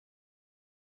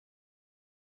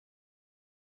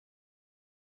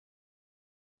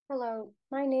Hello,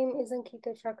 my name is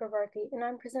Ankita Chakravarty, and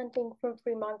I'm presenting from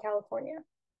Fremont, California.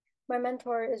 My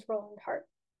mentor is Roland Hart.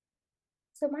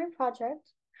 So my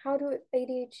project, How do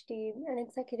ADHD and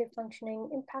executive functioning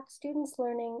impact students'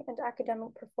 learning and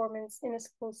academic performance in a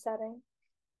school setting,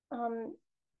 um,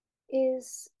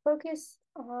 is focused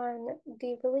on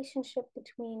the relationship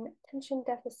between attention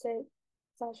deficit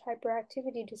slash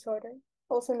hyperactivity disorder,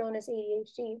 also known as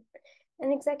ADHD,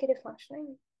 and executive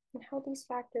functioning, and how these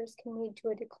factors can lead to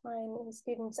a decline in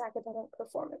students' academic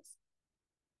performance.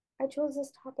 I chose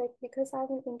this topic because I have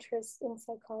an interest in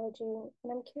psychology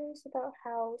and I'm curious about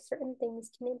how certain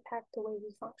things can impact the way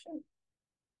we function.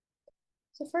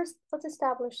 So, first, let's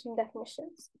establish some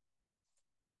definitions.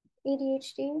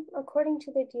 ADHD, according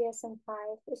to the DSM 5,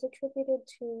 is attributed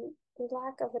to the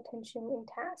lack of attention in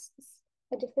tasks,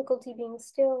 a difficulty being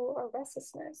still or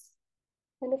restlessness,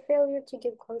 and a failure to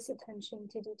give close attention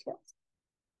to details.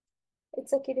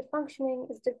 Executive functioning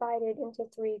is divided into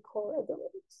three core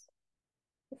abilities.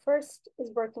 The first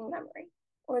is working memory,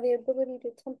 or the ability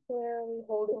to temporarily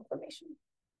hold information.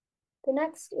 The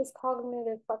next is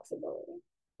cognitive flexibility,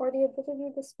 or the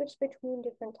ability to switch between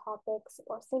different topics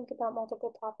or think about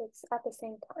multiple topics at the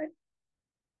same time.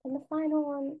 And the final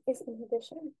one is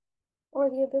inhibition, or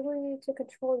the ability to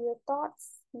control your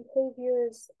thoughts,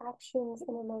 behaviors, actions,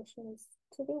 and emotions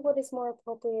to do what is more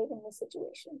appropriate in the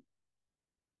situation.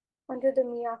 Under the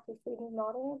Miyake-Friedman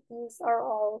model, these are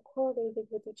all correlated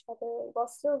with each other while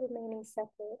still remaining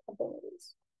separate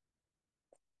abilities.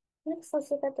 Next,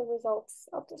 let's look at the results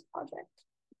of this project.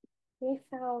 We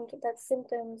found that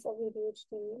symptoms of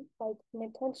ADHD, like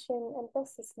inattention and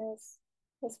restlessness,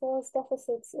 as well as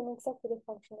deficits in executive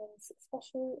functionings,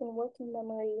 especially in working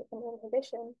memory and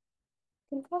inhibition,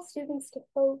 can cause students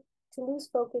to lose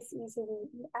focus easily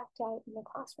and act out in the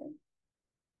classroom.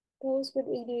 Those with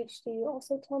ADHD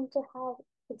also tend to have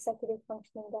executive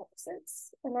functioning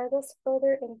deficits and are thus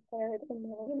further impaired in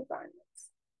learning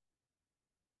environments.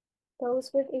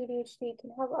 Those with ADHD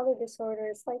can have other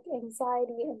disorders like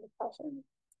anxiety and depression.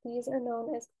 These are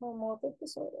known as comorbid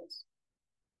disorders.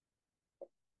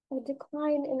 A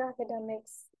decline in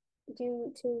academics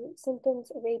due to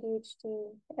symptoms of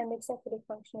ADHD and executive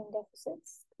functioning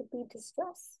deficits could lead to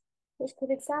stress, which could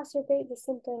exacerbate the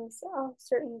symptoms of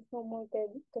certain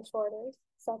comorbid disorders,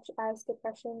 such as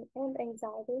depression and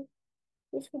anxiety,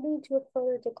 which could lead to a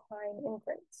further decline in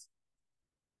grades.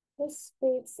 This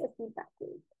creates a feedback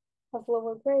loop of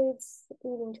lower grades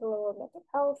leading to lower mental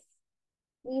health,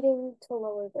 leading to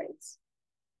lower grades.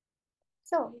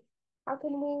 So, how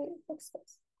can we fix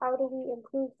this? How do we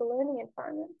improve the learning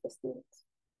environment for students?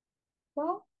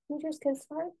 Well, teachers can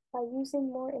start by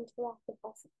using more interactive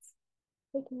lessons.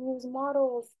 They can use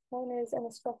models, planners, and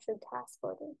a structured task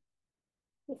order.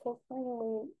 Before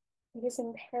finally, it is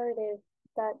imperative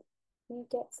that we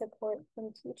get support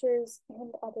from teachers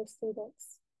and other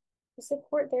students to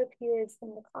support their peers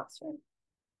in the classroom.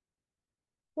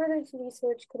 Further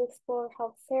research could explore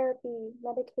how therapy,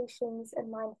 medications, and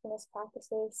mindfulness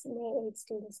practices may aid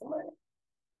students in learning.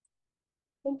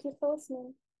 Thank you for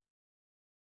listening.